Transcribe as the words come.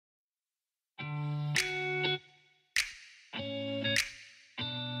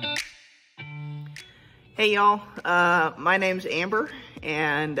Hey y'all, my name's Amber,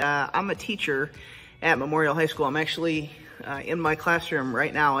 and I'm a teacher at Memorial High School. I'm actually in my classroom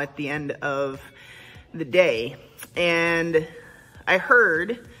right now at the end of the day, and I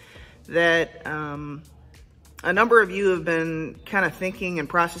heard that a number of you have been kind of thinking and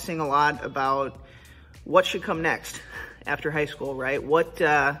processing a lot about what should come next after high school, right? What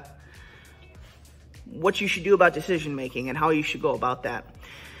you should do about decision making and how you should go about that.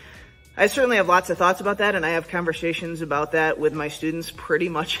 I certainly have lots of thoughts about that, and I have conversations about that with my students pretty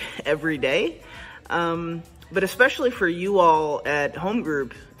much every day. But especially for you all at home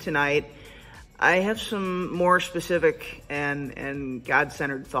group tonight, I have some more specific and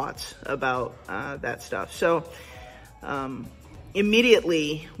God-centered thoughts about that stuff. So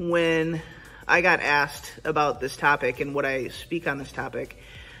immediately when I got asked about this topic and would I speak on this topic,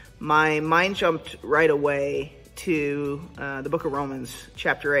 my mind jumped right away to the book of Romans,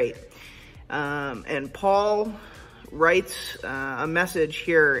 chapter 8. And Paul writes a message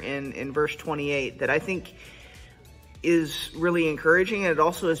here in verse 28 that I think is really encouraging, and it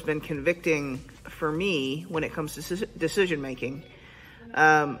also has been convicting for me when it comes to decision making.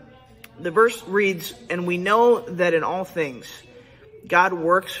 The verse reads, "And we know that in all things God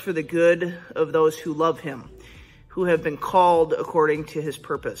works for the good of those who love him, who have been called according to his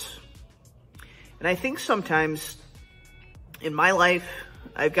purpose." And I think sometimes in my life,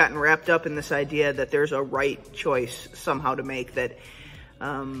 I've gotten wrapped up in this idea that there's a right choice somehow to make, that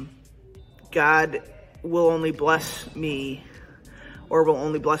God will only bless me or will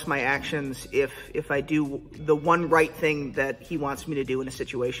only bless my actions if I do the one right thing that he wants me to do in a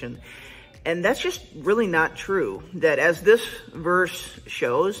situation. And that's just really not true. That as this verse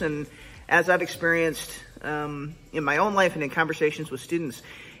shows, and as I've experienced in my own life and in conversations with students,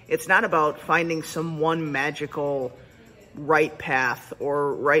 it's not about finding some one magical right path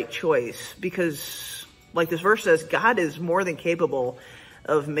or right choice, because like this verse says, God is more than capable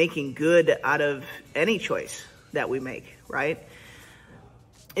of making good out of any choice that we make, right?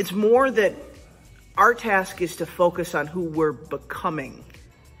 It's more that our task is to focus on who we're becoming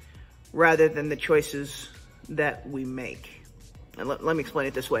rather than the choices that we make. And let me explain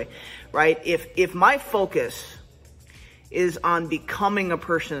it this way, right? If my focus is on becoming a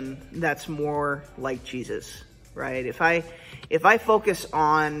person that's more like Jesus, right? If I focus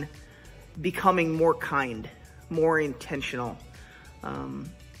on becoming more kind, more intentional,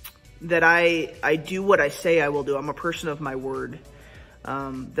 that I do what I say I will do. I'm a person of my word,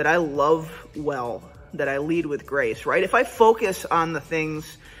 that I love well, that I lead with grace, right? If I focus on the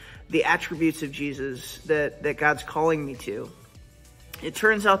things, the attributes of Jesus that God's calling me to, it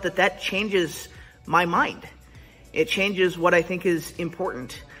turns out that changes my mind. It changes what I think is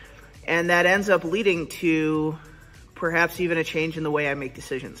important. And that ends up leading to perhaps even a change in the way I make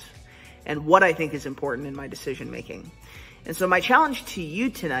decisions and what I think is important in my decision making. And so my challenge to you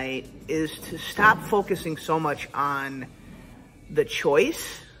tonight is to stop focusing so much on the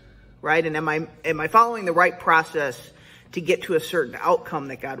choice, right? And am I following the right process to get to a certain outcome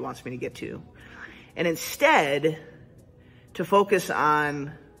that God wants me to get to? And instead, to focus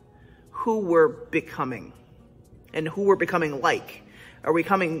on who we're becoming and who we're becoming like. Are we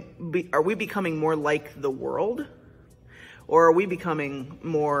becoming more like the world, or are we becoming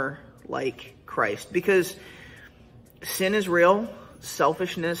more like Christ? Because sin is real,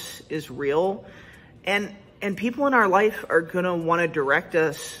 selfishness is real, and people in our life are going to want to direct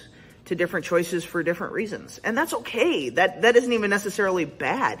us to different choices for different reasons. And that's okay. That isn't even necessarily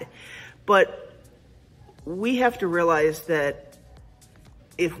bad. But we have to realize that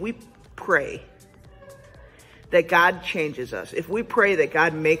if we pray that God changes us, if we pray that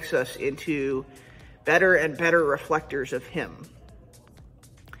God makes us into better and better reflectors of him,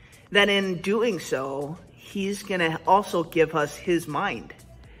 then in doing so, he's going to also give us his mind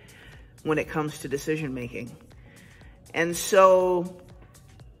when it comes to decision making. And so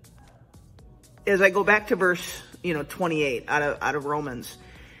as I go back to verse 28 out of Romans,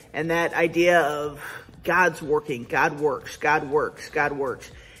 and that idea of God's working, God works, God works, God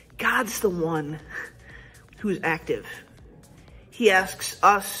works. God's the one who's active. He asks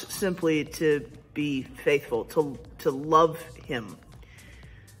us simply to be faithful, to love him,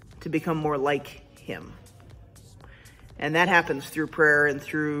 to become more like him. And that happens through prayer and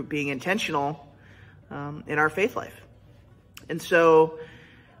through being intentional in our faith life. And so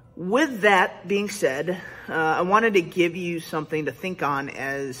with that being said, I wanted to give you something to think on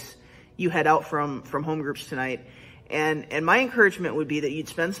as you head out from home groups tonight. And my encouragement would be that you'd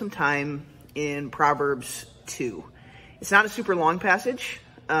spend some time in Proverbs 2. It's not a super long passage,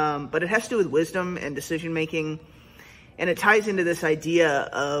 but it has to do with wisdom and decision making. And it ties into this idea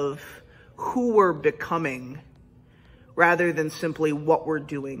of who we're becoming rather than simply what we're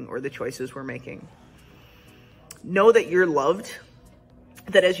doing or the choices we're making. Know that you're loved,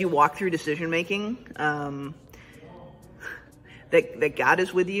 that as you walk through decision making, that God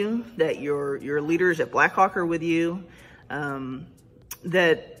is with you, that your leaders at Blackhawk are with you,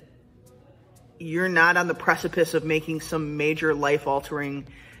 that you're not on the precipice of making some major life-altering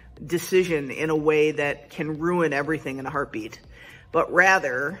decision in a way that can ruin everything in a heartbeat, but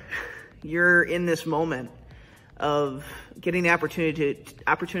rather you're in this moment of getting the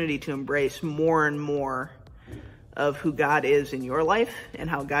opportunity to embrace more and more of who God is in your life and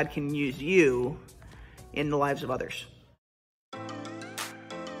how God can use you in the lives of others.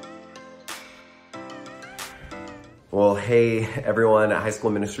 Well, hey everyone at High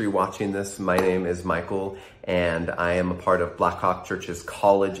School Ministry watching this. My name is Michael and I am a part of Blackhawk Church's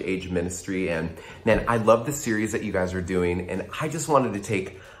college age ministry. And man, I love the series that you guys are doing. And I just wanted to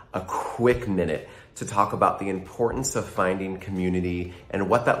take a quick minute to talk about the importance of finding community and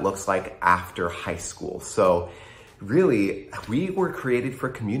what that looks like after high school. So really, we were created for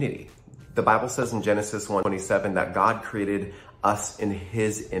community. The Bible says in Genesis 1:27 that God created us in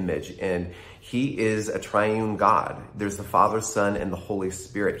his image, and he is a triune God. There's the Father, Son, and the Holy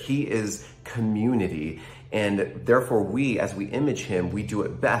Spirit. He is community, and therefore we, as we image him, we do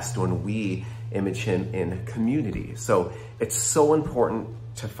it best when we image him in community. So it's so important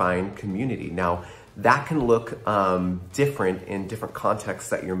to find community. Now, that can look different in different contexts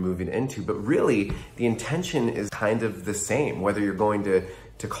that you're moving into, but really the intention is kind of the same, whether you're going to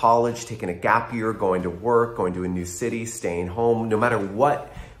college, taking a gap year, going to work, going to a new city, staying home, no matter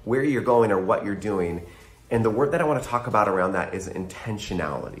where you're going or what you're doing. And the word that I want to talk about around that is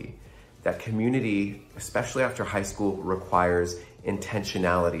intentionality. That community, especially after high school, requires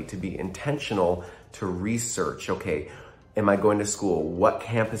intentionality, to be intentional, to research, okay, am I going to school? What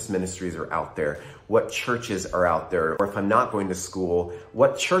campus ministries are out there? What churches are out there? Or if I'm not going to school,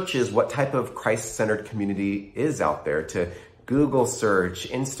 what churches, what type of Christ-centered community is out there? To Google search,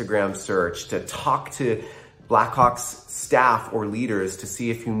 Instagram search, to talk to Blackhawk's staff or leaders to see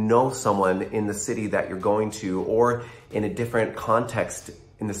if you know someone in the city that you're going to, or in a different context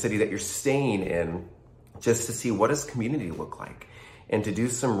in the city that you're staying in, just to see what does community look like, and to do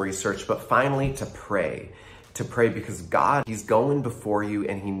some research, but finally to pray because God, he's going before you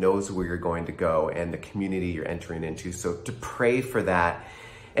and he knows where you're going to go and the community you're entering into. So to pray for that.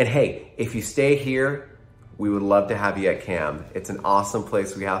 And hey, if you stay here, we would love to have you at CAM. It's an awesome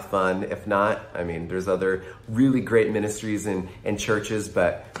place. We have fun. If not, I mean, there's other really great ministries and churches,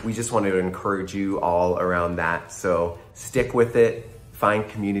 but we just wanted to encourage you all around that. So stick with it, find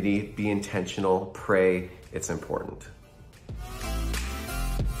community, be intentional, pray. It's important.